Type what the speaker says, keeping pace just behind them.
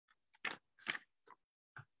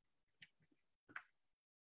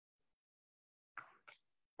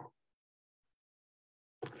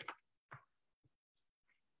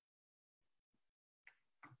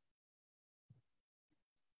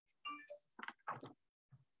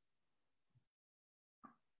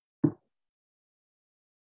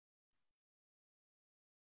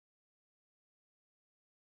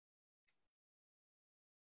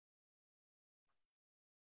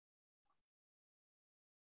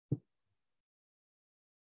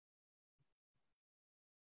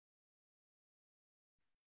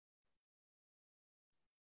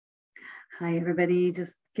Hi, everybody.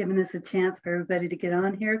 Just giving us a chance for everybody to get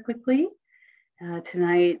on here quickly.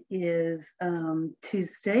 Tonight is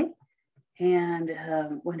Tuesday, and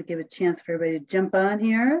want to give a chance for everybody to jump on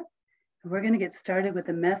here. We're going to get started with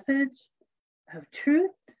a message of truth,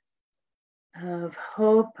 of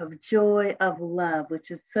hope, of joy, of love, which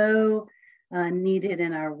is so needed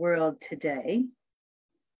in our world today.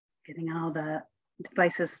 Getting all the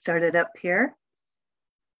devices started up here.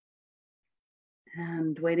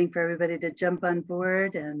 And waiting for everybody to jump on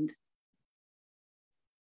board and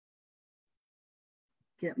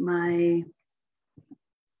get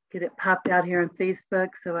it popped out here on Facebook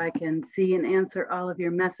so I can see and answer all of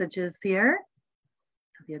your messages here.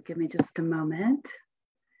 If you'll give me just a moment.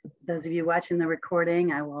 Those of you watching the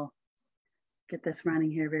recording, I will get this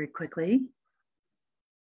running here very quickly.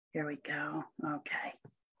 Here we go. Okay.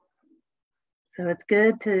 So it's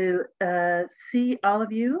good to see all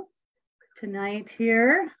of you tonight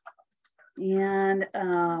here. And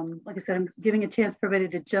like I said, I'm giving a chance for everybody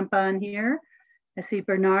to jump on here. I see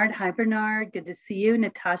Bernard. Hi, Bernard. Good to see you.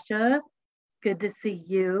 Natasha, good to see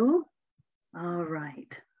you. All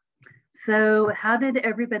right. So how did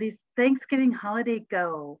everybody's Thanksgiving holiday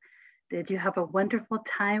go? Did you have a wonderful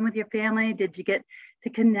time with your family? Did you get to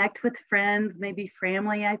connect with friends? Maybe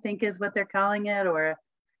family, I think is what they're calling it, or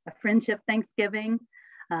a friendship Thanksgiving.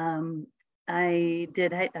 I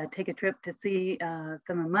did take a trip to see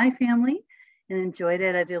some of my family and enjoyed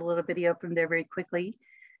it. I did a little video from there very quickly,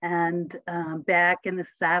 and back in the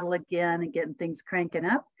saddle again and getting things cranking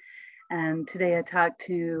up. And today I talked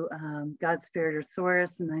to God's Spirit or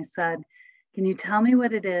Source, and I said, can you tell me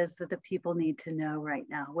what it is that the people need to know right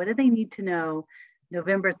now? What do they need to know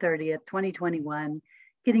November 30th, 2021,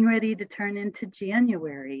 getting ready to turn into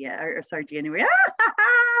January, January.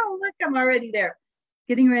 Look, I'm already there.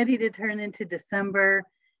 Getting ready to turn into December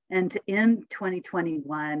and to end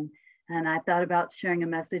 2021. And I thought about sharing a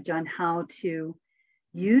message on how to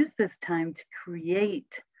use this time to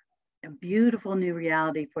create a beautiful new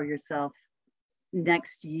reality for yourself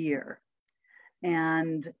next year.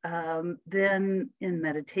 And then in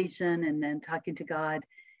meditation and then talking to God,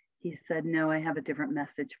 he said, no, I have a different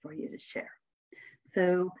message for you to share.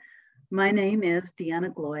 So my name is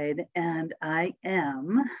Deanna Gloyd, and I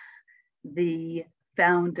am the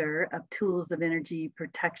founder of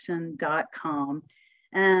toolsofenergyprotection.com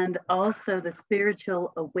and also the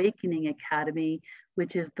Spiritual Awakening Academy,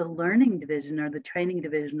 which is the learning division or the training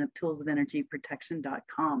division of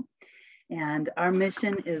toolsofenergyprotection.com. And our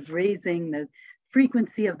mission is raising the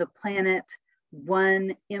frequency of the planet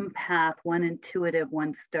one empath, one intuitive,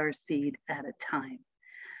 one star seed at a time.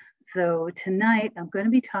 So tonight I'm going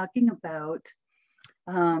to be talking about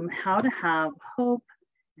how to have hope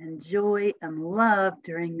and joy and love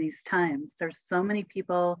during these times. There's so many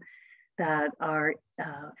people that are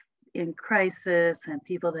in crisis and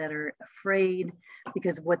people that are afraid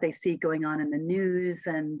because of what they see going on in the news,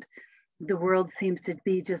 and the world seems to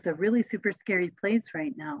be just a really super scary place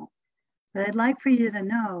right now. But I'd like for you to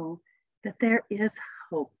know that there is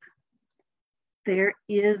hope, there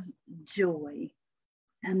is joy,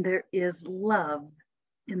 and there is love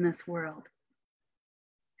in this world.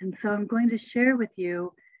 And so I'm going to share with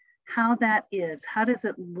you how that is. How does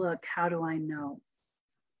it look? How do I know?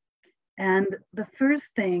 And the first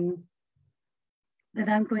thing that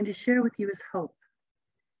I'm going to share with you is hope.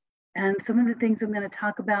 And some of the things I'm going to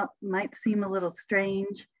talk about might seem a little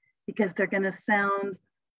strange because they're going to sound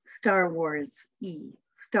Star Wars-y,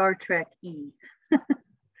 Star Trek-y.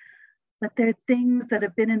 But they're things that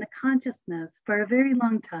have been in the consciousness for a very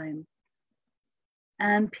long time.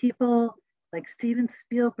 And people like Steven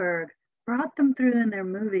Spielberg brought them through in their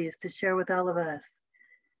movies to share with all of us.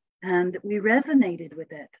 And we resonated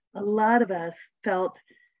with it. A lot of us felt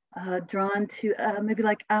drawn to maybe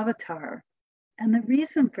like Avatar. And the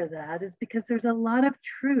reason for that is because there's a lot of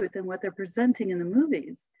truth in what they're presenting in the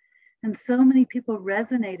movies. And so many people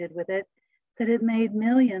resonated with it that it made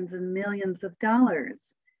millions and millions of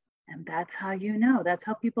dollars. And that's how you know, that's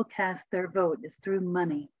how people cast their vote, is through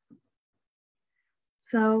money.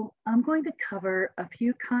 So I'm going to cover a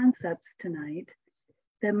few concepts tonight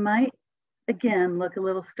that might, again, look a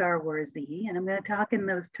little Star Wars-y, and I'm going to talk in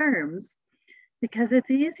those terms because it's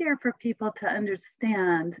easier for people to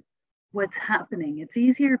understand what's happening. It's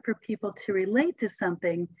easier for people to relate to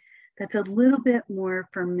something that's a little bit more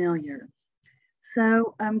familiar.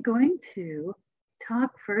 So I'm going to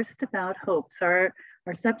talk first about hope. So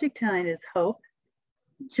our subject tonight is hope,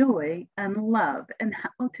 joy, and love, and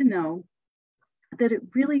how to know that it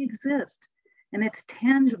really exists and it's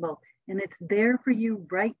tangible and it's there for you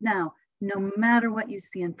right now, no matter what you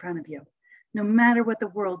see in front of you, no matter what the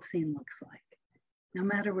world scene looks like. no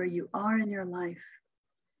matter where you are in your life.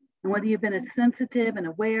 And whether you've been as sensitive and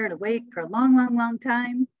aware and awake for a long, long, long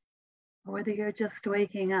time, or whether you're just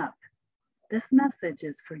waking up, this message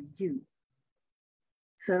is for you.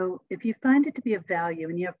 So if you find it to be of value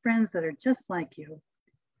and you have friends that are just like you,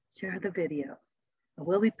 share the video. I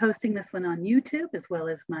will be posting this one on YouTube as well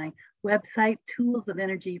as my website,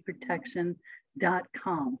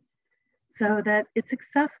 toolsofenergyprotection.com, so that it's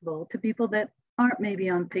accessible to people that aren't maybe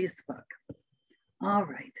on Facebook. All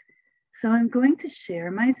right, so I'm going to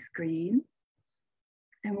share my screen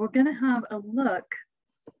and we're going to have a look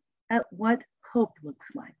at what hope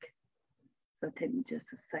looks like. So take me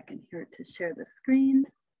just a second here to share the screen.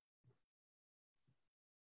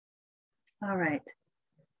 All right.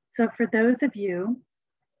 So for those of you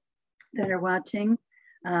that are watching,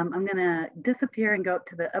 I'm going to disappear and go up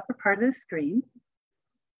to the upper part of the screen.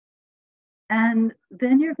 And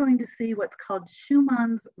then you're going to see what's called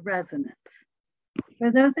Schumann's Resonance.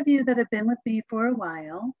 For those of you that have been with me for a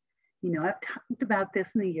while, you know I've talked about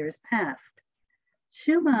this in the years past.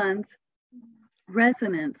 Schumann's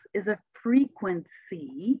resonance is a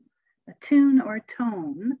frequency, a tune or a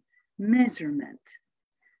tone measurement.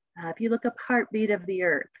 If you look up heartbeat of the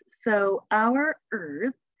earth, so our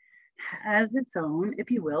earth has its own,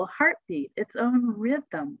 if you will, heartbeat, its own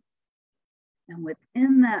rhythm. And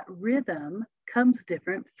within that rhythm comes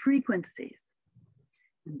different frequencies.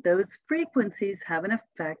 And those frequencies have an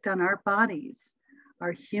effect on our bodies,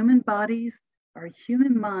 our human minds,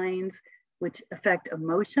 which affect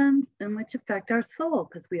emotions and which affect our soul,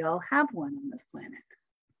 because we all have one on this planet.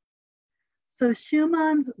 So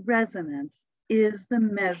Schumann's resonance is the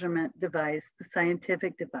measurement device, the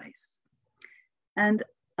scientific device. And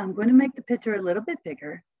I'm going to make the picture a little bit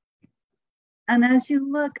bigger. And as you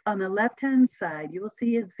look on the left-hand side, you will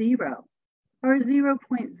see a 0 or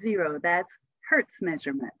 0.0. That's Hertz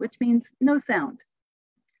measurement, which means no sound.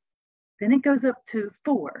 Then it goes up to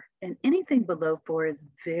 4, and anything below 4 is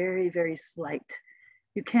very, very slight.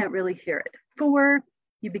 You can't really hear it. 4,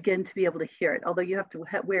 you begin to be able to hear it, although you have to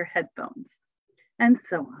wear headphones, and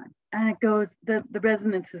so on. And it goes, the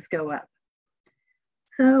resonances go up.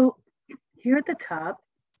 So here at the top,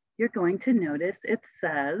 you're going to notice it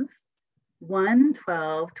says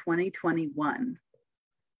 1/12/2021.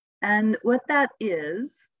 And what that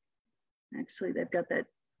is, actually they've got that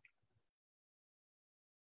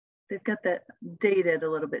dated a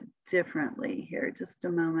little bit differently here. Just a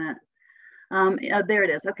moment. There it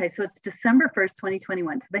is. Okay, so it's December 1st,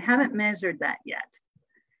 2021. So they haven't measured that yet.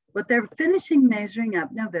 But they're finishing measuring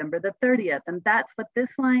up November the 30th. And that's what this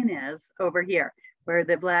line is over here, where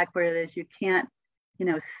the black, where it is, you can't,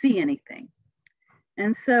 see anything.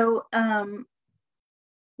 And so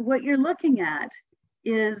what you're looking at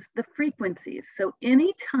is the frequencies. So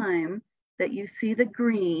anytime that you see the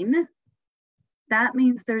green, that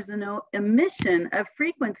means there's an emission of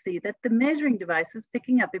frequency that the measuring device is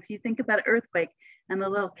picking up. If you think about an earthquake and the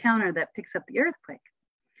little counter that picks up the earthquake.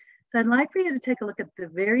 So I'd like for you to take a look at the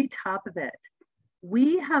very top of it.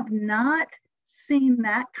 We have not seen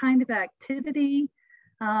that kind of activity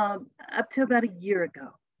up to about a year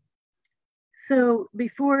ago. So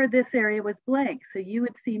before, this area was blank. So you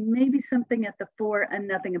would see maybe something at the 4 and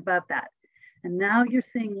nothing above that. And now you're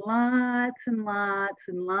seeing lots and lots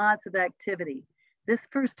and lots of activity. This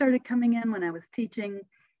first started coming in when I was teaching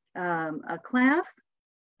a class,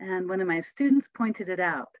 and one of my students pointed it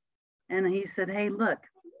out. And he said, hey, look,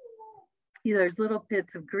 there's little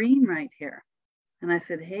bits of green right here. And I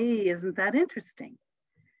said, hey, isn't that interesting?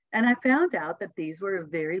 And I found out that these were a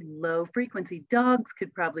very low frequency. Dogs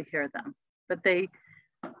could probably hear them, but I'm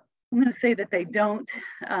going to say that they don't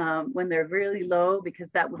when they're really low,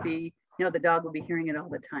 because that would be, the dog will be hearing it all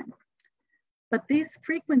the time. But these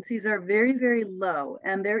frequencies are very, very low,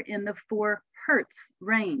 and they're in the 4 Hertz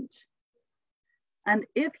range. And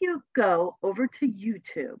if you go over to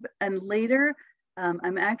YouTube, and later,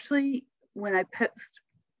 I'm actually, when I post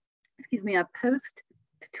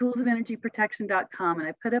to toolsofenergyprotection.com, and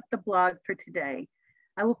I put up the blog for today,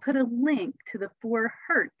 I will put a link to the 4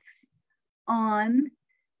 Hertz on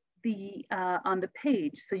the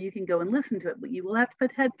page, so you can go and listen to it, but you will have to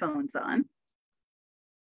put headphones on.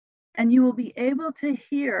 And you will be able to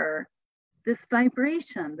hear this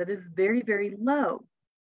vibration that is very, very low.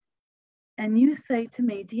 And you say to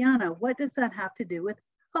me, Deanna, what does that have to do with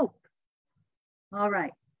hope? All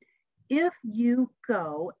right. If you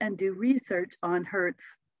go and do research on Hertz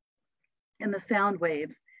and the sound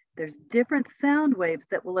waves, there's different sound waves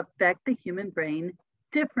that will affect the human brain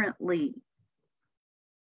differently.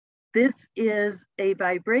 This is a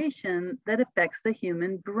vibration that affects the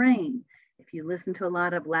human brain. If you listen to a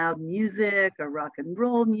lot of loud music or rock and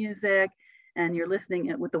roll music, and you're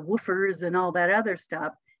listening with the woofers and all that other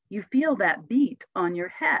stuff, you feel that beat on your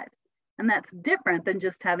head. And that's different than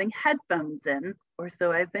just having headphones in, or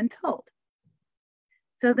so I've been told.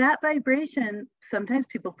 So that vibration, sometimes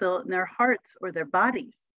people feel it in their hearts or their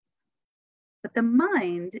bodies. But the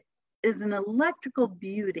mind is an electrical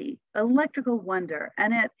beauty, electrical wonder,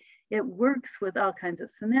 and it works with all kinds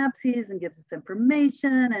of synapses and gives us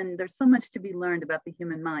information, and there's so much to be learned about the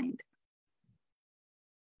human mind.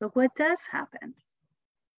 But what does happen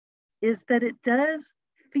is that it does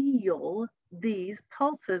feel these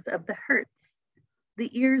pulses of the hertz. The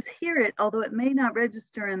ears hear it, although it may not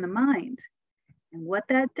register in the mind. And what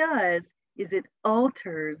that does is it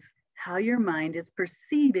alters how your mind is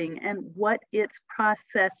perceiving and what it's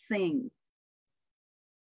processing.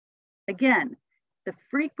 Again, the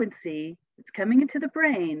frequency that's coming into the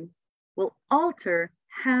brain will alter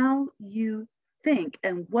how you think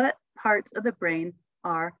and what parts of the brain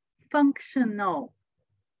are functional.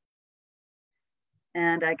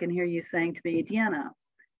 And I can hear you saying to me, Deanna,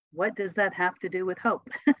 what does that have to do with hope?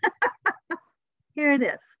 Here it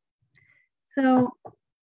is. So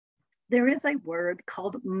there is a word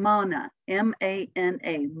called manna,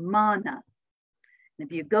 M-A-N-A, manna. And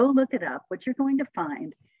if you go look it up, what you're going to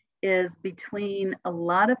find is between a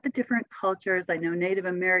lot of the different cultures. I know Native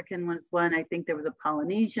American was one. I think there was a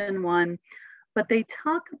Polynesian one, but they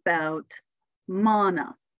talk about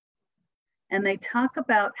manna. And they talk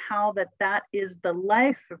about how that is the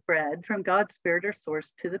life bread from God's spirit or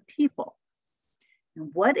source to the people. And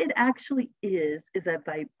what it actually is a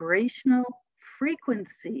vibrational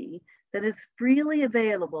frequency that is freely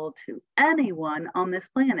available to anyone on this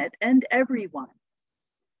planet and everyone.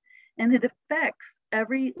 And it affects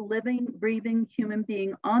every living, breathing human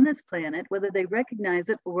being on this planet, whether they recognize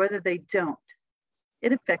it or whether they don't.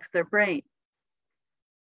 It affects their brain.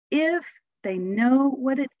 If they know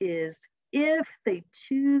what it is, if they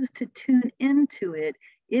choose to tune into it,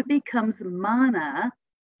 it becomes manna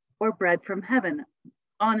or bread from heaven.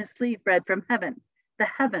 Honestly, bread from heaven, the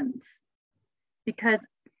heavens, because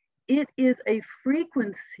it is a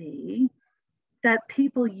frequency that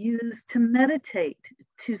people use to meditate,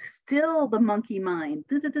 to still the monkey mind,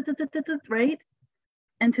 right?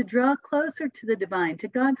 And to draw closer to the divine, to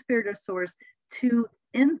God's spirit or source, to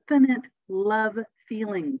infinite love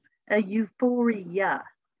feelings, a euphoria.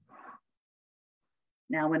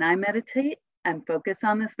 Now, when I meditate and focus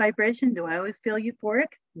on this vibration, do I always feel euphoric?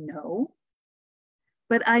 No.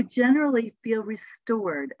 But I generally feel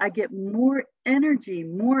restored. I get more energy,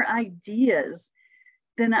 more ideas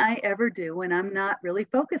than I ever do when I'm not really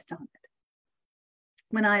focused on it.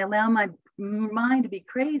 When I allow my mind to be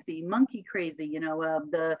crazy, monkey crazy,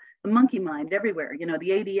 the monkey mind everywhere, the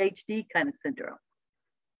ADHD kind of syndrome.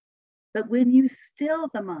 But when you still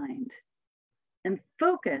the mind and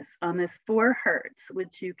focus on this 4 hertz,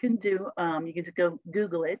 which you can do, you can just go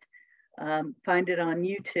Google it, find it on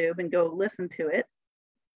YouTube and go listen to it.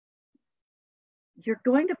 You're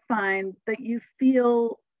going to find that you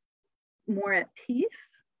feel more at peace,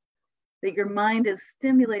 that your mind is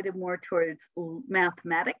stimulated more towards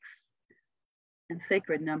mathematics and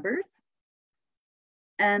sacred numbers.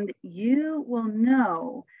 And you will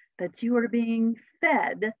know that you are being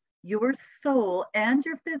fed, your soul and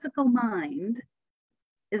your physical mind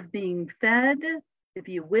is being fed, if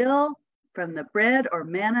you will, from the bread or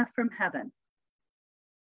manna from heaven.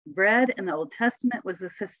 Bread in the Old Testament was a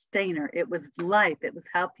sustainer. It was life. It was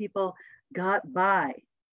how people got by.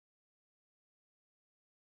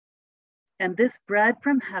 And this bread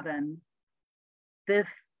from heaven, this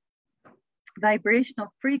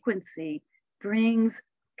vibrational frequency brings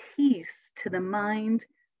peace to the mind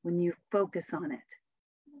when you focus on it.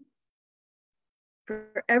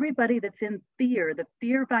 For everybody that's in fear, the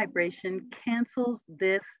fear vibration cancels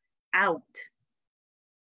this out.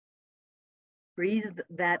 Breathe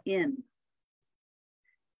that in.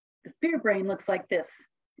 The fear brain looks like this,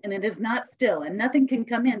 and it is not still, and nothing can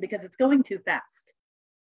come in because it's going too fast.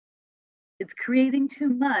 It's creating too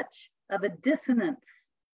much of a dissonance,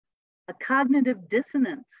 a cognitive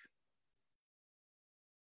dissonance.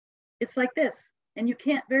 It's like this, and you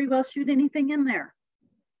can't very well shoot anything in there.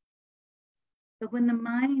 But when the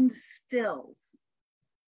mind stills,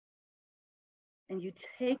 and you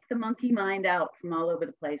take the monkey mind out from all over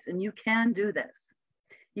the place, and you can do this.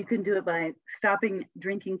 You can do it by stopping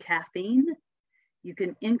drinking caffeine. You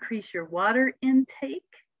can increase your water intake.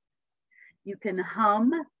 You can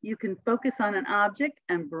hum. You can focus on an object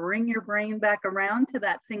and bring your brain back around to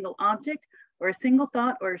that single object or a single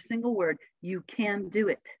thought or a single word. You can do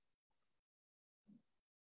it.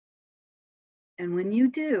 And when you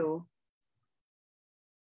do,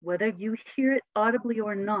 whether you hear it audibly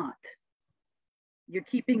or not, you're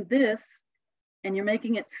keeping this and you're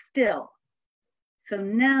making it still. So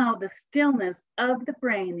now the stillness of the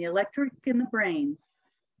brain, the electric in the brain,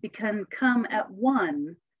 can come at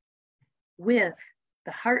one with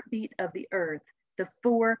the heartbeat of the earth, the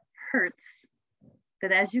 4 hertz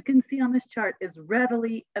that, as you can see on this chart, is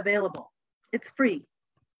readily available. It's free.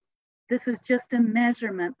 This is just a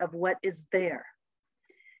measurement of what is there.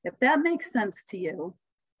 If that makes sense to you,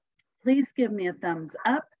 please give me a thumbs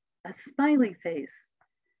up, a smiley face,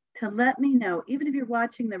 to let me know, even if you're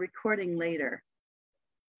watching the recording later,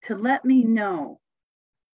 to let me know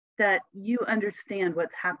that you understand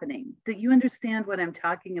what's happening, that you understand what I'm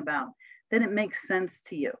talking about, that it makes sense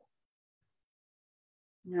to you.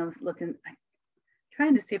 I was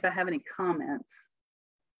trying to see if I have any comments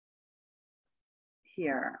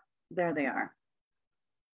here. There they are.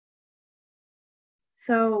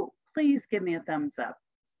 So please give me a thumbs up.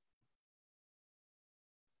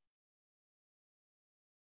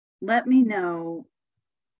 Let me know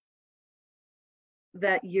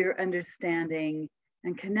that you're understanding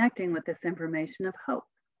and connecting with this information of hope.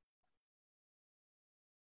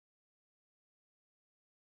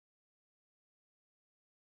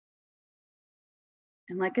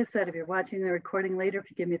 And like I said, if you're watching the recording later, if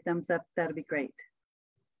you give me a thumbs up, that'd be great.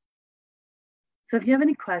 So if you have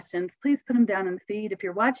any questions, please put them down in the feed. If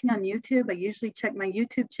you're watching on YouTube, I usually check my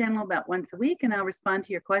YouTube channel about once a week and I'll respond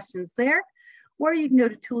to your questions there. Or you can go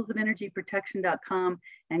to toolsofenergyprotection.com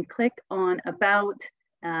and click on About.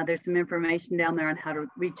 There's some information down there on how to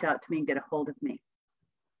reach out to me and get a hold of me.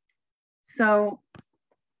 So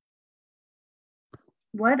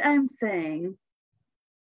what I'm saying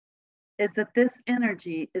is that this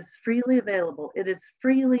energy is freely available. It is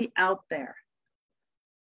freely out there.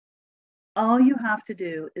 All you have to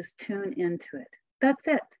do is tune into it. That's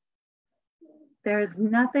it. There is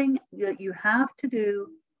nothing that you have to do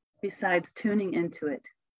besides tuning into it.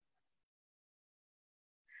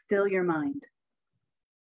 Still your mind.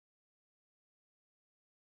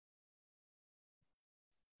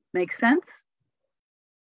 Make sense?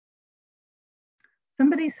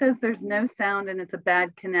 Somebody says there's no sound and it's a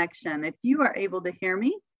bad connection. If you are able to hear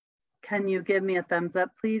me, can you give me a thumbs up,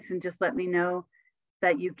 please, and just let me know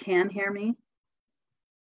that you can hear me?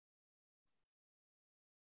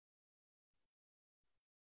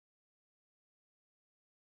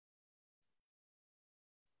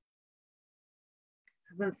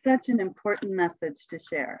 This is such an important message to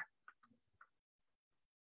share.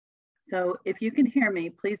 So if you can hear me,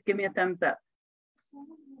 please give me a thumbs up.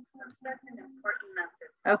 Such an important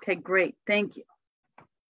message. Okay, great. Thank you.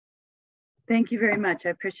 Thank you very much. I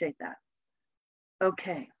appreciate that.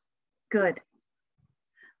 Okay, good.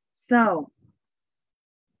 So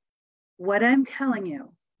what I'm telling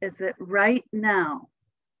you is that right now,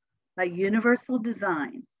 by universal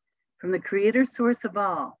design, from the creator source of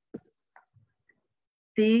all,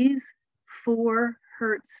 these 4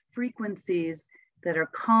 hertz frequencies that are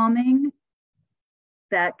calming,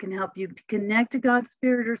 that can help you to connect to God's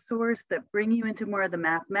spirit or source, that bring you into more of the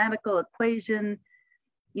mathematical equation,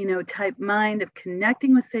 type mind of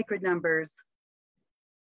connecting with sacred numbers,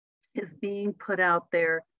 is being put out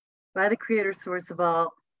there by the creator source of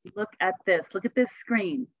all. Look at this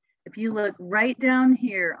screen. If you look right down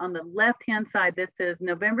here on the left-hand side, this is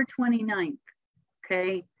November 29th,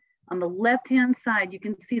 okay? On the left-hand side, you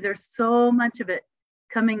can see there's so much of it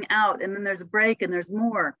coming out, and then there's a break and there's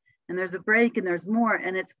more, and there's a break and there's more,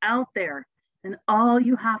 and it's out there. And all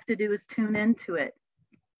you have to do is tune into it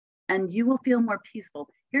and you will feel more peaceful.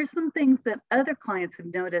 Here's some things that other clients have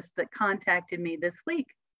noticed that contacted me this week.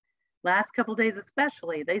 Last couple of days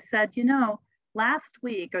especially, they said, last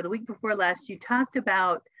week or the week before last, you talked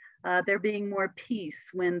about there being more peace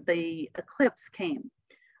when the eclipse came,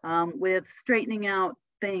 with straightening out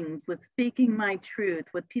things, with speaking my truth,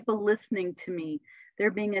 with people listening to me,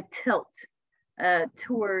 there being a tilt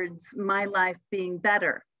towards my life being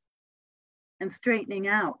better and straightening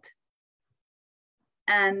out.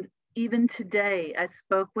 And even today, I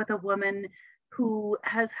spoke with a woman who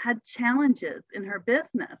has had challenges in her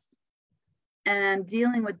business and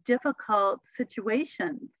dealing with difficult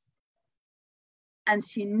situations. And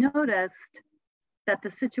she noticed that the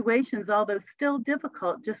situations, although still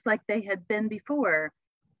difficult, just like they had been before,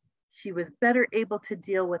 she was better able to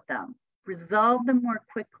deal with them, resolve them more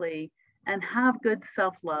quickly, and have good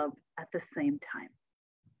self-love at the same time.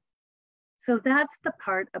 So that's the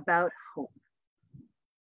part about hope.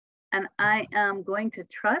 And I am going to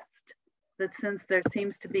trust that since there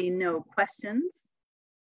seems to be no questions,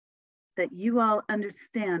 that you all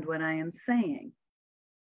understand what I am saying.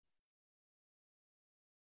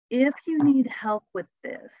 If you need help with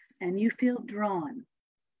this and you feel drawn,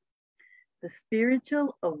 The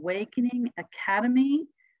Spiritual Awakening Academy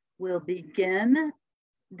will begin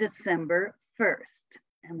December 1st.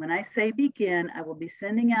 And when I say begin, I will be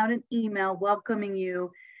sending out an email welcoming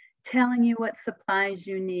you, telling you what supplies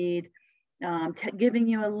you need, giving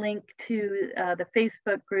you a link to the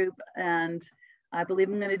Facebook group. And I believe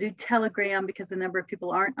I'm going to do Telegram because a number of people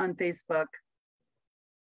aren't on Facebook.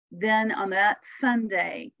 Then on that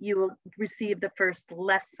Sunday, you will receive the first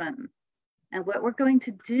lesson. And what we're going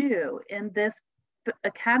to do in this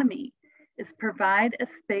academy is provide a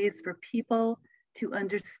space for people to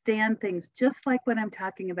understand things just like what I'm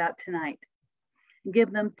talking about tonight. And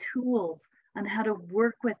give them tools on how to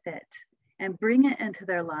work with it and bring it into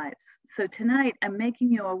their lives. So tonight, I'm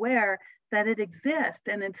making you aware that it exists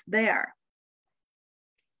and it's there.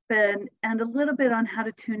 And a little bit on how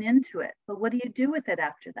to tune into it. But what do you do with it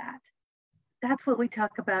after that? That's what we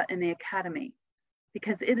talk about in the academy,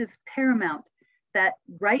 because it is paramount that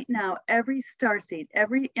right now, every starseed,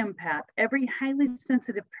 every empath, every highly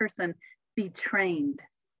sensitive person be trained.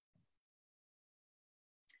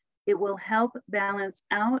 It will help balance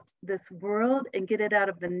out this world and get it out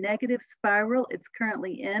of the negative spiral it's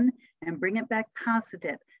currently in and bring it back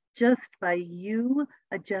positive. Just by you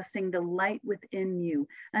adjusting the light within you,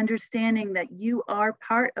 understanding that you are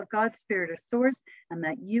part of God's spirit or source, and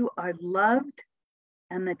that you are loved,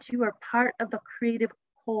 and that you are part of the creative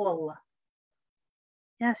whole.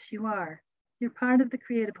 Yes, you are. You're part of the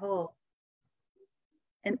creative whole.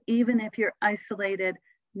 And even if you're isolated,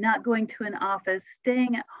 not going to an office,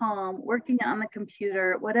 staying at home, working on the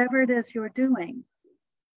computer, whatever it is you're doing,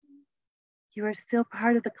 you are still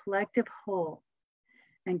part of the collective whole.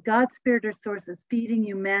 And God's spirit or source is feeding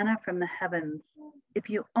you manna from the heavens if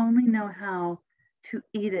you only know how to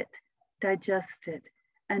eat it, digest it,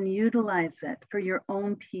 and utilize it for your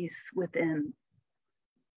own peace within.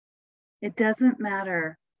 It doesn't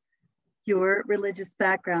matter your religious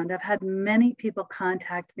background. I've had many people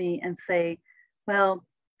contact me and say, well,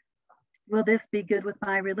 will this be good with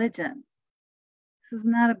my religion? This is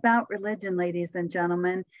not about religion, ladies and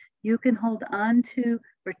gentlemen. You can hold on to,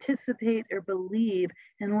 participate, or believe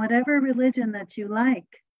in whatever religion that you like.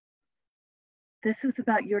 This is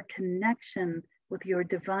about your connection with your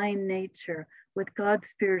divine nature, with God's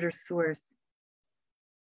spirit or source.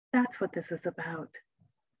 That's what this is about.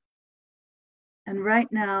 And right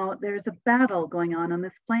now, there's a battle going on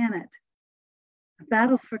this planet, a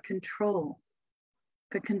battle for control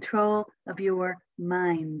of your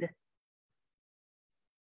mind,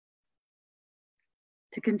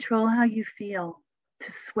 to control how you feel,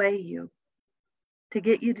 to sway you, to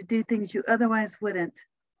get you to do things you otherwise wouldn't.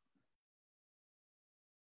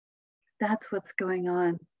 That's what's going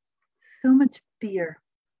on. So much fear.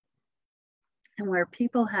 And where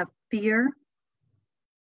people have fear,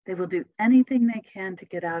 they will do anything they can to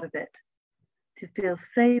get out of it, to feel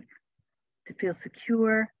safe, to feel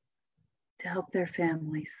secure, to help their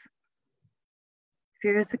families.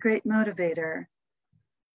 Fear is a great motivator,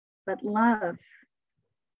 but love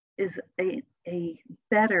is a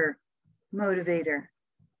better motivator,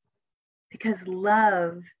 because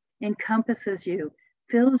love encompasses you,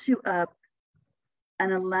 fills you up,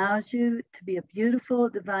 and allows you to be a beautiful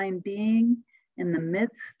divine being in the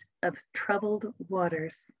midst of troubled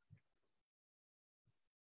waters.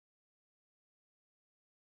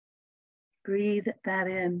 Breathe that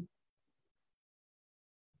in.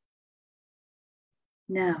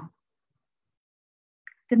 Now,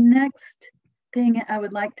 the next thing I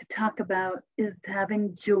would like to talk about is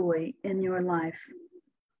having joy in your life.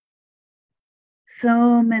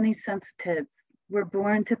 So many sensitives were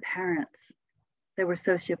born to parents that were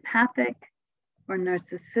sociopathic or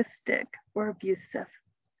narcissistic or abusive.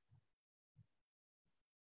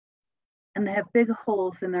 And they have big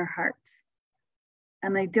holes in their hearts.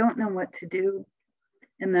 And they don't know what to do.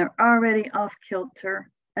 And they're already off kilter.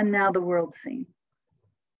 And now the world's seen.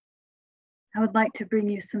 I would like to bring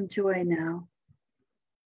you some joy now,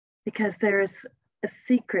 because there is a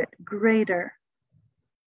secret greater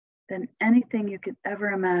than anything you could ever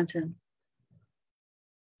imagine.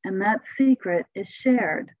 And that secret is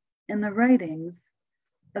shared in the writings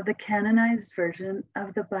of the canonized version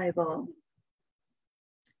of the Bible.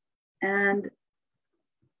 And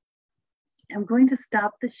I'm going to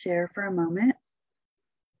stop the share for a moment.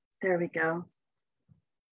 There we go.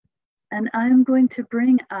 And I'm going to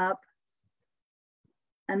bring up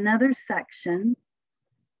another section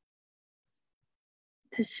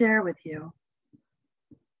to share with you.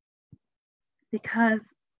 Because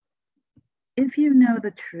if you know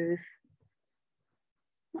the truth,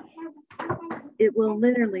 it will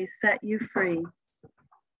literally set you free.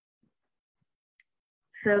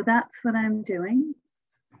 So that's what I'm doing.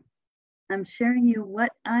 I'm sharing you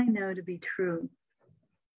what I know to be true.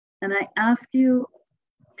 And I ask you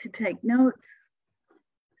to take notes,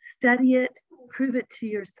 study it, prove it to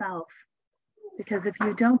yourself. Because if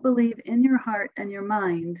you don't believe in your heart and your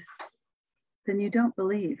mind, then you don't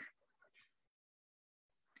believe.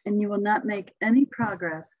 And you will not make any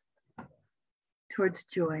progress towards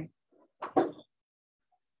joy.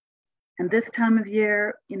 And this time of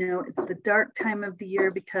year, it's the dark time of the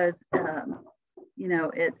year because,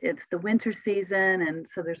 it's the winter season. And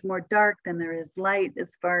so there's more dark than there is light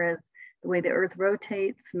as far as the way the earth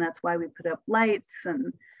rotates. And that's why we put up lights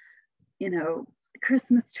and,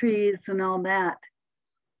 Christmas trees and all that,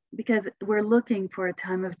 because we're looking for a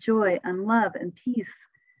time of joy and love and peace.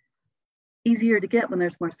 Easier to get when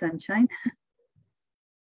there's more sunshine.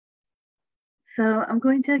 So I'm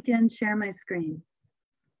going to again share my screen.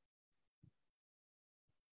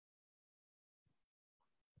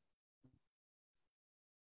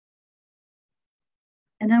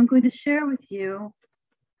 And I'm going to share with you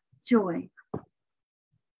joy.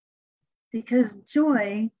 Because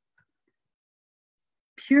joy,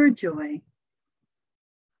 pure joy,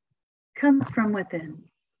 comes from within.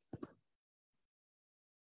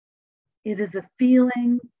 It is a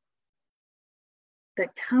feeling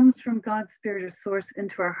that comes from God's Spirit or Source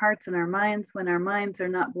into our hearts and our minds when our minds are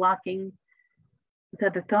not blocking with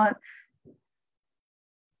other thoughts.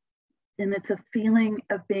 And it's a feeling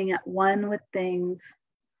of being at one with things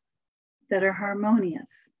that are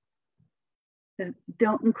harmonious, that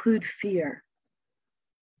don't include fear.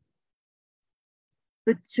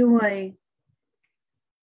 But joy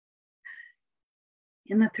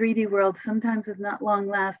in the 3D world sometimes is not long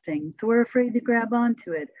lasting. So we're afraid to grab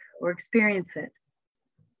onto it or experience it.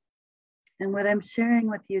 And what I'm sharing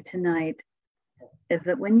with you tonight is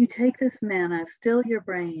that when you take this manna, still your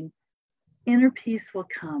brain, inner peace will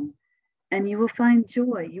come and you will find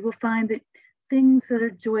joy. You will find that things that are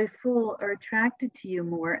joyful are attracted to you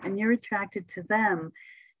more and you're attracted to them,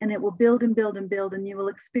 and it will build and build and build and you will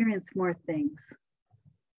experience more things.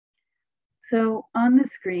 So on the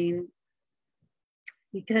screen,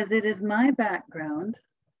 because it is my background,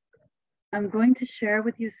 I'm going to share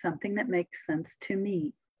with you something that makes sense to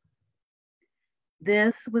me.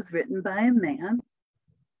 This was written by a man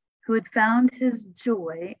who had found his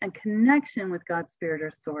joy and connection with God's Spirit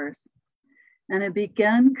or Source, and had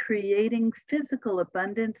begun creating physical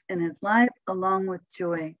abundance in his life along with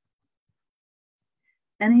joy.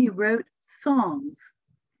 And he wrote songs,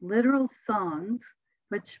 literal songs,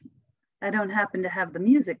 which I don't happen to have the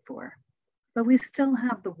music for, but we still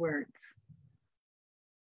have the words.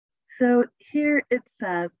 So here it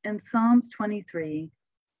says in Psalms 23,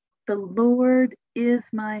 "The Lord is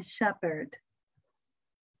my shepherd.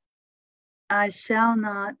 I shall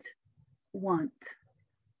not want."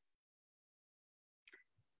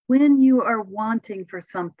 When you are wanting for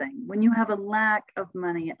something, when you have a lack of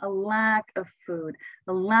money, a lack of food,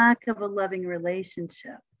 a lack of a loving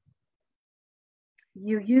relationship,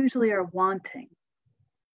 you usually are wanting.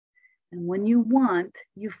 And when you want,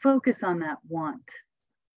 you focus on that want.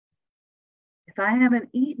 If I haven't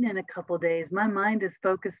eaten in a couple days, my mind is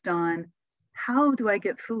focused on how do I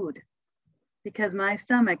get food? Because my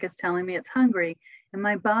stomach is telling me it's hungry and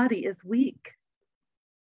my body is weak.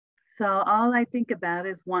 So all I think about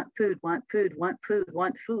is want food, want food, want food,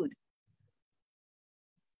 want food.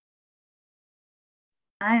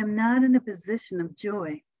 I am not in a position of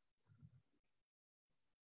joy.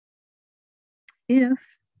 If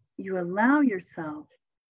you allow yourself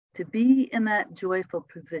to be in that joyful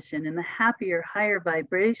position, in the happier, higher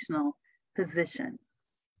vibrational position,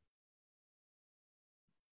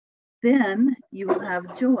 then you will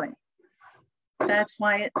have joy. That's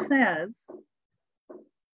why it says,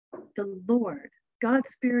 the Lord,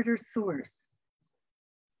 God's Spirit or Source.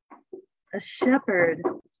 A shepherd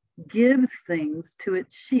gives things to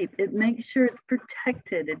its sheep. It makes sure it's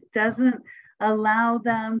protected. It doesn't allow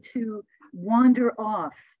them to wander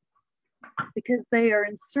off because they are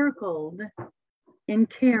encircled in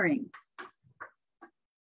caring.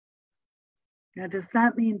 Now, does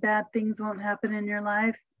that mean bad things won't happen in your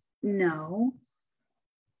life? No.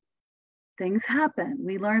 Things happen.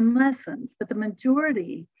 We learn lessons, but the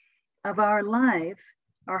majority of our life,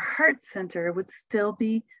 our heart center would still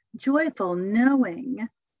be joyful, knowing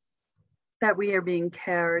that we are being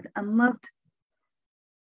cared and loved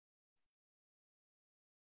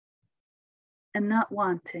and not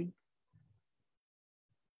wanting.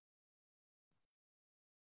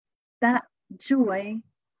 That joy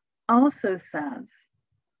also says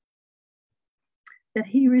that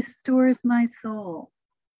he restores my soul.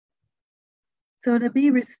 So to be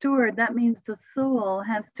restored, that means the soul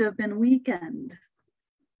has to have been weakened.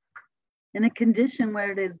 in a condition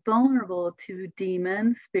where it is vulnerable to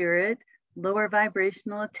demon, spirit, lower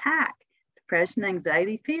vibrational attack, depression,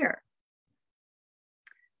 anxiety, fear.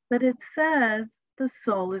 But it says the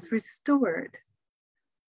soul is restored.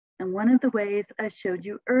 And one of the ways I showed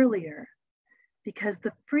you earlier, because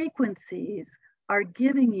the frequencies are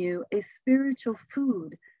giving you a spiritual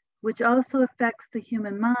food, which also affects the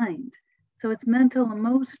human mind. So it's mental,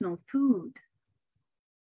 emotional food.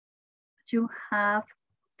 But you have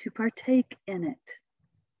to partake in it.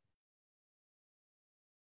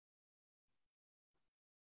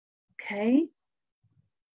 Okay?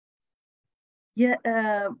 Yet,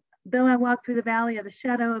 though I walk through the valley of the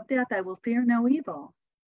shadow of death, I will fear no evil.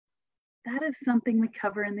 That is something we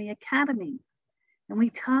cover in the academy. And we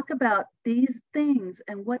talk about these things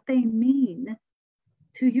and what they mean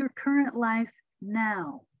to your current life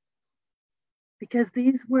now. Because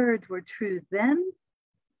these words were true then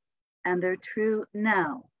and they're true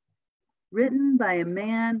now. Written by a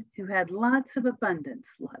man who had lots of abundance,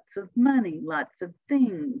 lots of money, lots of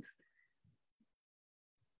things.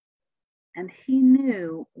 And he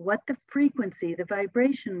knew what the frequency, the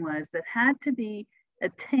vibration was that had to be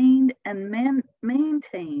attained and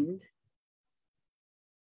maintained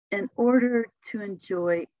in order to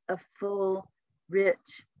enjoy a full,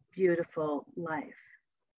 rich, beautiful life.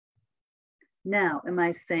 Now, am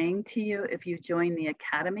I saying to you, if you join the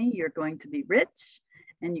academy, you're going to be rich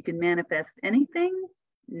and you can manifest anything?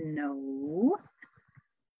 No.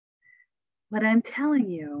 What I'm telling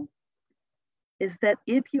you is that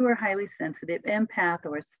if you are highly sensitive, empath,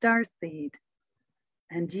 or starseed,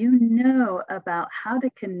 and you know about how to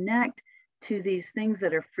connect to these things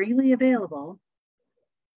that are freely available,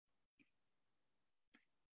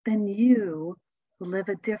 then you will live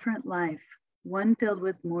a different life, one filled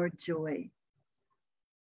with more joy.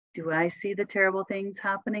 Do I see the terrible things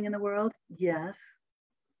happening in the world? Yes.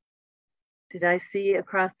 Did I see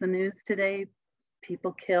across the news today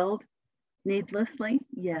people killed needlessly?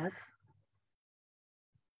 Yes.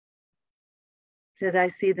 Did I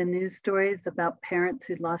see the news stories about parents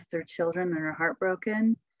who lost their children and are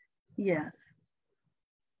heartbroken? Yes.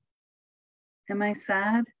 Am I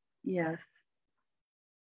sad? Yes.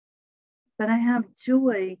 But I have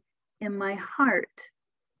joy in my heart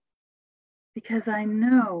because I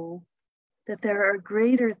know that there are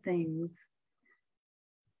greater things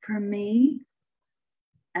for me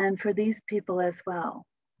and for these people as well.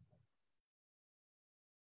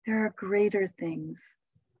 There are greater things.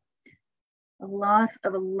 A loss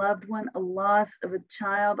of a loved one, a loss of a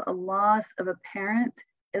child, a loss of a parent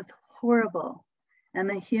is horrible. And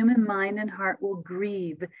the human mind and heart will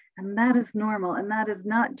grieve. And that is normal and that is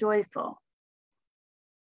not joyful.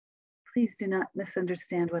 Please do not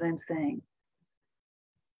misunderstand what I'm saying.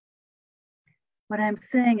 What I'm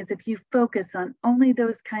saying is if you focus on only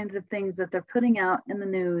those kinds of things that they're putting out in the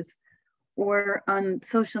news or on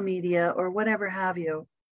social media or whatever have you,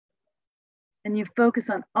 and you focus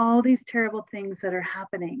on all these terrible things that are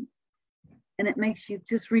happening, and it makes you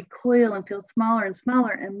just recoil and feel smaller and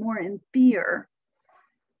smaller and more in fear,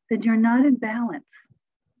 then you're not in balance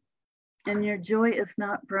and your joy is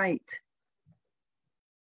not bright.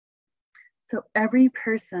 So every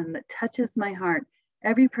person that touches my heart,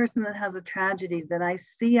 every person that has a tragedy that I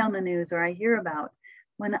see on the news or I hear about,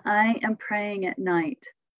 when I am praying at night,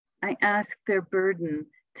 I ask their burden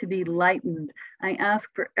to be lightened. I ask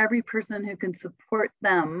for every person who can support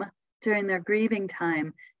them during their grieving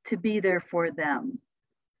time to be there for them.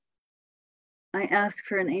 I ask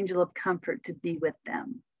for an angel of comfort to be with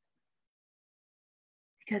them.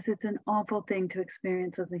 Because it's an awful thing to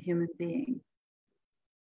experience as a human being.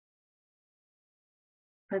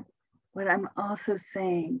 But what I'm also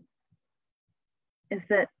saying is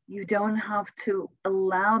that you don't have to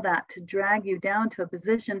allow that to drag you down to a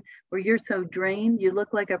position where you're so drained, you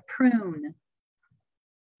look like a prune.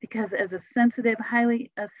 Because as a sensitive,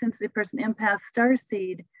 highly sensitive person, empath,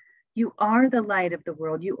 starseed, you are the light of the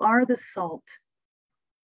world. You are the salt.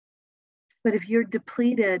 But if you're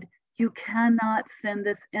depleted, you cannot send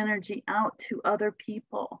this energy out to other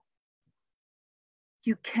people.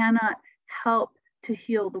 You cannot help to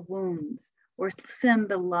heal the wounds or send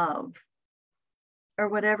the love or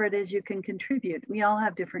whatever it is you can contribute. We all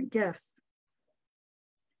have different gifts.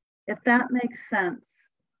 If that makes sense,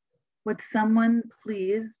 would someone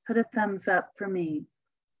please put a thumbs up for me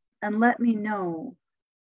and let me know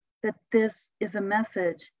that this is a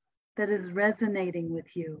message that is resonating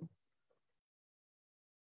with you?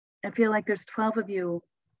 I feel like there's 12 of you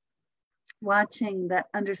watching that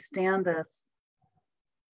understand this,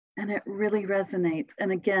 and it really resonates.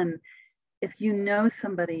 And again, if you know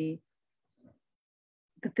somebody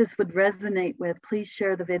that this would resonate with, please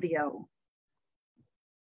share the video.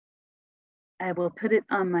 I will put it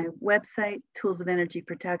on my website,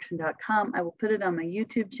 toolsofenergyprotection.com. I will put it on my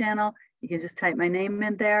YouTube channel. You can just type my name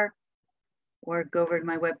in there or go over to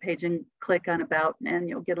my webpage and click on About, and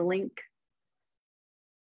you'll get a link.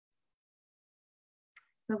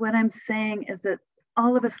 But what I'm saying is that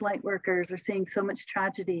all of us light workers are seeing so much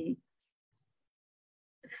tragedy,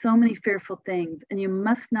 so many fearful things, and you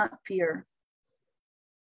must not fear.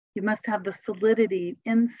 You must have the solidity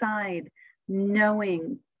inside,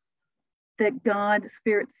 knowing that God,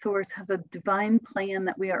 Spirit Source, has a divine plan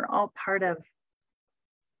that we are all part of,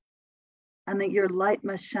 and that your light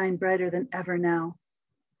must shine brighter than ever now.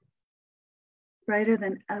 Brighter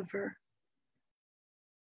than ever.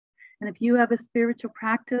 And if you have a spiritual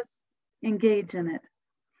practice, engage in it.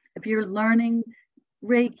 If you're learning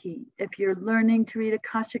Reiki, if you're learning to read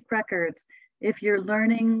Akashic records, if you're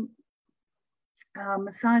learning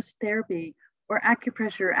massage therapy or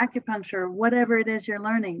acupressure, acupuncture, whatever it is you're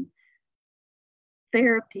learning,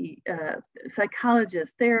 therapy,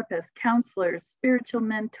 psychologists, therapists, counselors, spiritual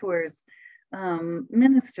mentors,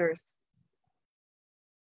 ministers,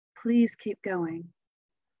 please keep going.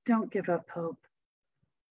 Don't give up hope.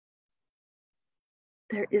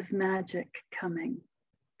 There is magic coming.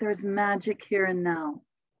 There's magic here and now.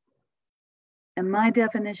 And my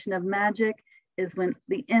definition of magic is when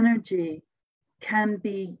the energy can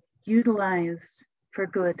be utilized for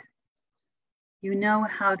good. You know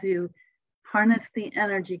how to harness the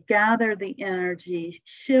energy, gather the energy,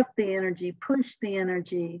 shift the energy, push the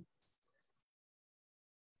energy.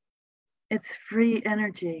 It's free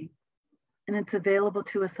energy, and it's available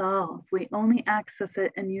to us all. We only access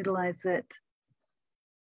it and utilize it.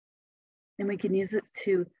 And we can use it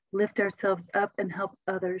to lift ourselves up and help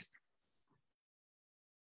others.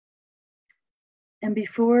 And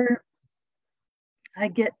before I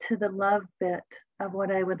get to the love bit of what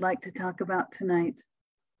I would like to talk about tonight,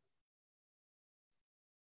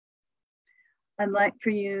 I'd like for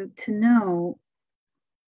you to know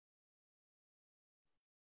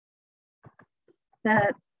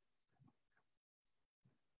that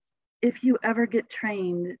if you ever get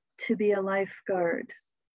trained to be a lifeguard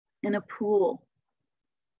in a pool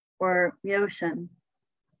or the ocean,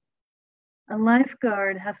 a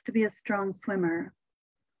lifeguard has to be a strong swimmer.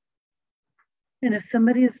 And if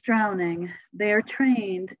somebody is drowning, they are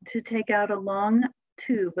trained to take out a long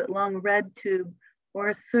tube, a long red tube, or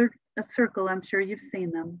a circle. I'm sure you've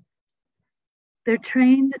seen them. They're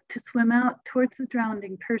trained to swim out towards the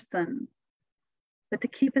drowning person, but to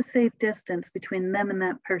keep a safe distance between them and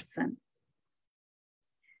that person.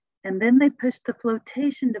 And then they push the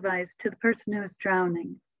flotation device to the person who is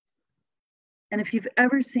drowning. And if you've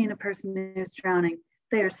ever seen a person who's drowning,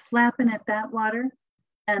 they are slapping at that water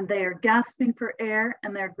and they are gasping for air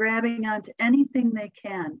and they're grabbing onto anything they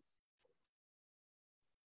can.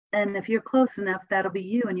 And if you're close enough, that'll be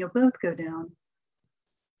you and you'll both go down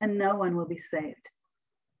and no one will be saved.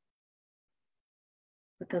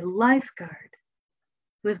 But the lifeguard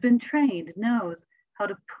who has been trained knows how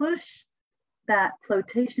to push that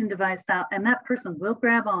flotation device out, and that person will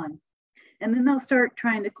grab on. And then they'll start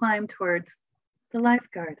trying to climb towards the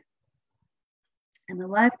lifeguard. And the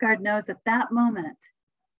lifeguard knows at that moment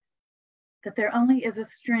that there only is a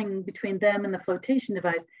string between them and the flotation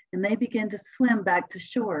device, and they begin to swim back to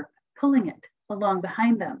shore, pulling it along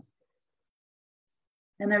behind them.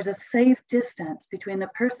 And there's a safe distance between the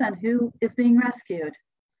person who is being rescued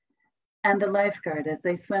and the lifeguard as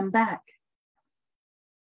they swim back.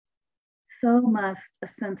 So must a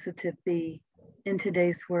sensitive be in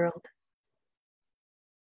today's world.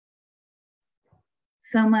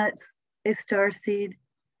 So much a starseed,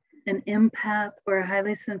 an empath, or a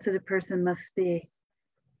highly sensitive person must be.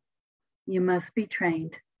 You must be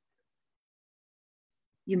trained.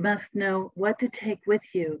 You must know what to take with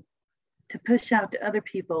you to push out to other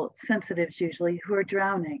people, sensitives usually, who are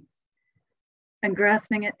drowning and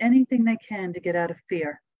grasping at anything they can to get out of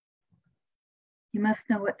fear. You must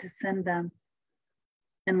know what to send them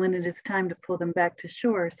and when it is time to pull them back to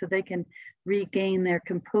shore so they can regain their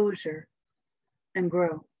composure and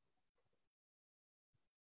grow.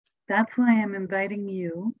 That's why I'm inviting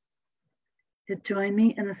you to join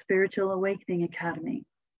me in the Spiritual Awakening Academy.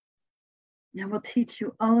 I will teach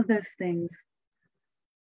you all of those things.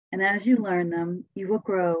 And as you learn them, you will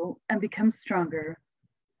grow and become stronger.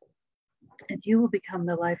 And you will become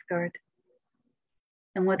the lifeguard.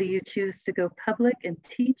 And whether you choose to go public and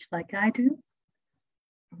teach like I do,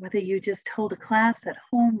 or whether you just hold a class at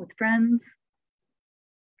home with friends,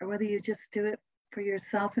 or whether you just do it for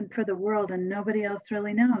yourself and for the world and nobody else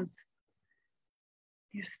really knows,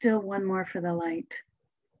 you're still one more for the light.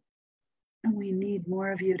 And we need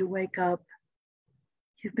more of you to wake up.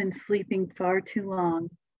 You've been sleeping far too long.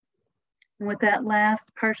 And with that last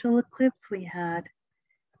partial eclipse we had,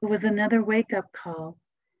 it was another wake-up call.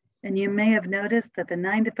 And you may have noticed that the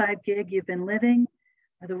 9-to-5 gig you've been living,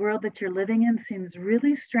 or the world that you're living in, seems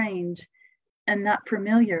really strange and not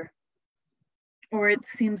familiar. Or it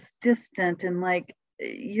seems distant and like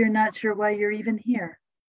you're not sure why you're even here.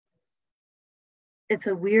 It's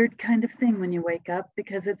a weird kind of thing when you wake up,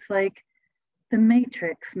 because it's like the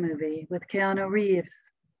Matrix movie with Keanu Reeves.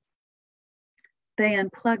 They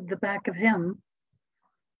unplugged the back of him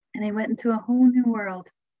and he went into a whole new world.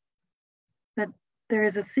 But there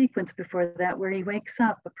is a sequence before that where he wakes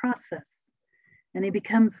up, a process, and he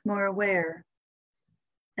becomes more aware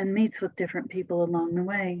and meets with different people along the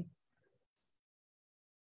way.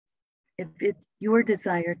 If it's your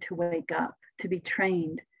desire to wake up, to be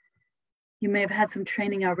trained, you may have had some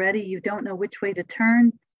training already, you don't know which way to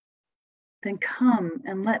turn, then come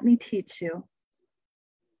and let me teach you.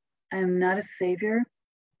 I am not a savior.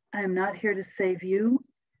 I am not here to save you.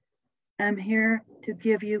 I'm here to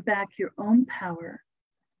give you back your own power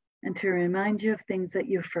and to remind you of things that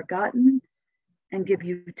you've forgotten and give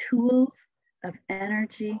you tools of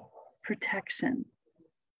energy protection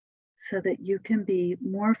so that you can be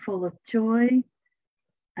more full of joy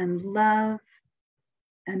and love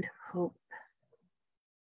and hope.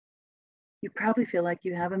 You probably feel like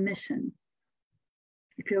you have a mission.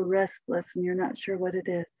 You feel restless and you're not sure what it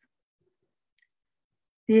is.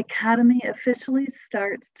 The Academy officially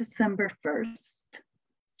starts December 1st,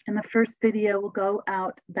 and the first video will go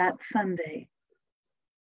out that Sunday.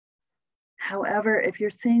 However, if you're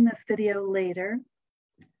seeing this video later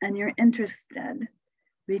and you're interested,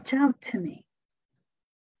 reach out to me.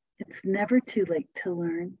 It's never too late to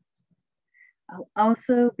learn. I'll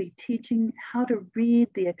also be teaching how to read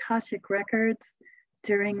the Akashic records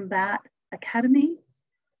during that Academy,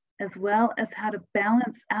 as well as how to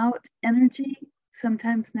balance out energy,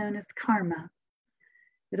 sometimes known as karma.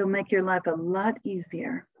 It'll make your life a lot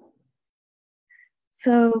easier.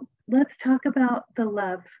 So let's talk about the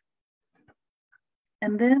love.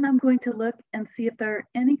 And then I'm going to look and see if there are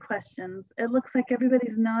any questions. It looks like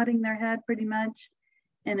everybody's nodding their head pretty much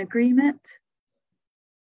in agreement.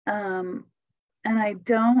 And I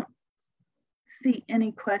don't see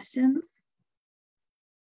any questions.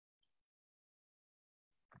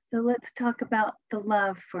 So let's talk about the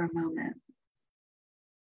love for a moment.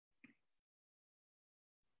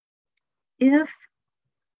 If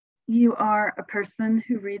you are a person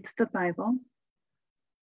who reads the Bible,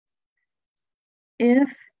 if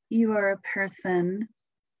you are a person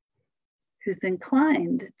who's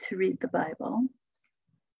inclined to read the Bible,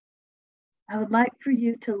 I would like for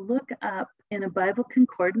you to look up in a Bible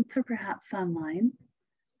concordance or perhaps online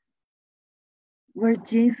where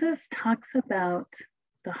Jesus talks about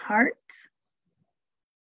the heart,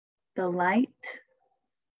 the light,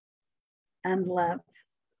 and love.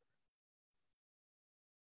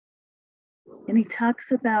 And he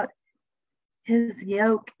talks about his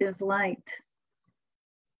yoke is light.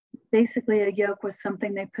 Basically, a yoke was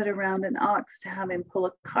something they put around an ox to have him pull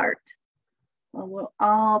a cart. Well, we're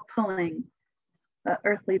all pulling an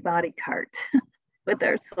earthly body cart with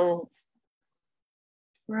our souls.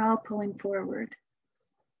 We're all pulling forward.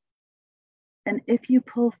 And if you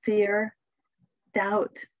pull fear,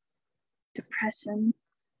 doubt, depression,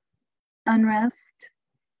 unrest,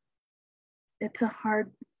 it's a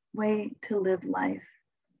hard way to live life,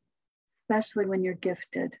 especially when you're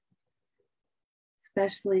gifted,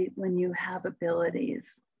 especially when you have abilities,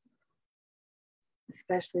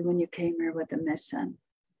 especially when you came here with a mission.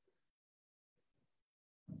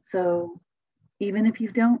 So even if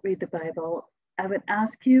you don't read the Bible, I would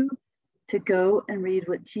ask you to go and read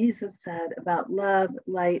what Jesus said about love,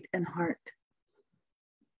 light, and heart.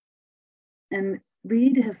 And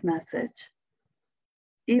read his message.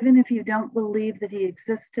 Even if you don't believe that he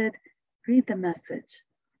existed, read the message.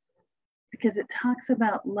 Because it talks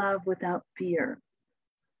about love without fear.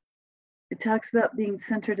 It talks about being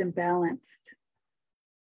centered and balanced.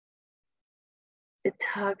 It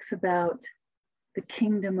talks about the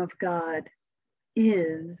kingdom of God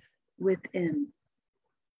is within.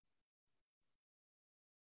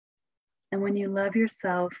 And when you love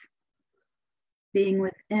yourself, being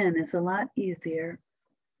within is a lot easier.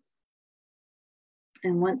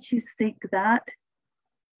 And once you seek that,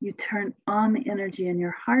 you turn on the energy in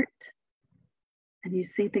your heart and you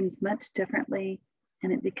see things much differently,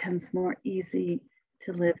 and it becomes more easy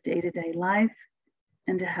to live day-to-day life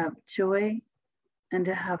and to have joy and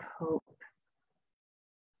to have hope.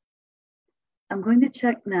 I'm going to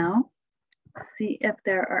check now, see if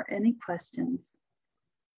there are any questions.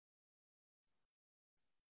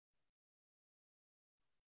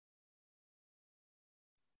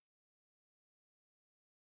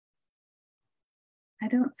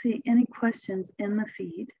 don't see any questions in the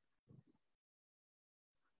feed.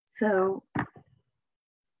 So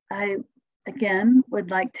I, again,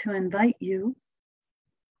 would like to invite you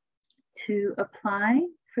to apply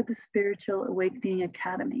for the Spiritual Awakening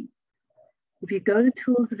Academy. If you go to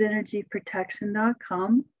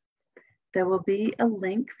toolsofenergyprotection.com, there will be a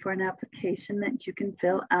link for an application that you can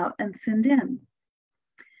fill out and send in.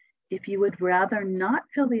 If you would rather not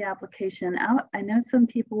fill the application out, I know some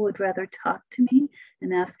people would rather talk to me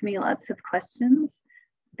and ask me lots of questions.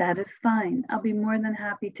 That is fine. I'll be more than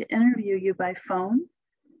happy to interview you by phone.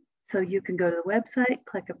 So you can go to the website,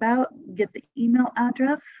 click about, get the email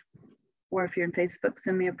address, or if you're in Facebook,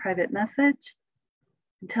 send me a private message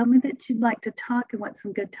and tell me that you'd like to talk and what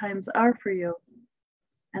some good times are for you.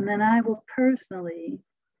 And then I will personally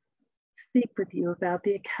speak with you about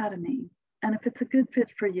the Academy and if it's a good fit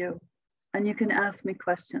for you, and you can ask me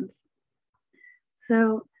questions.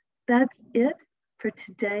 So that's it for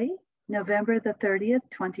today, November the 30th,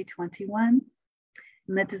 2021.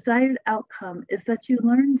 And the desired outcome is that you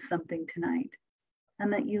learn something tonight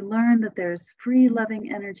and that you learn that there's free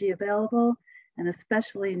loving energy available, and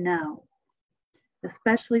especially now,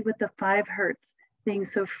 especially with the 5 hertz being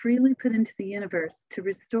so freely put into the universe to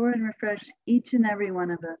restore and refresh each and every one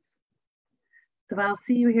of us. So I'll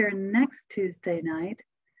see you here next Tuesday night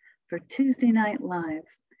for Tuesday Night Live.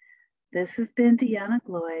 This has been Deanna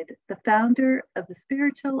Gloyd, the founder of the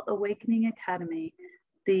Spiritual Awakening Academy,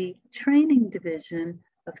 the training division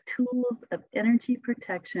of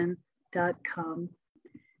toolsofenergyprotection.com.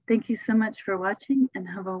 Thank you so much for watching and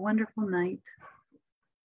have a wonderful night.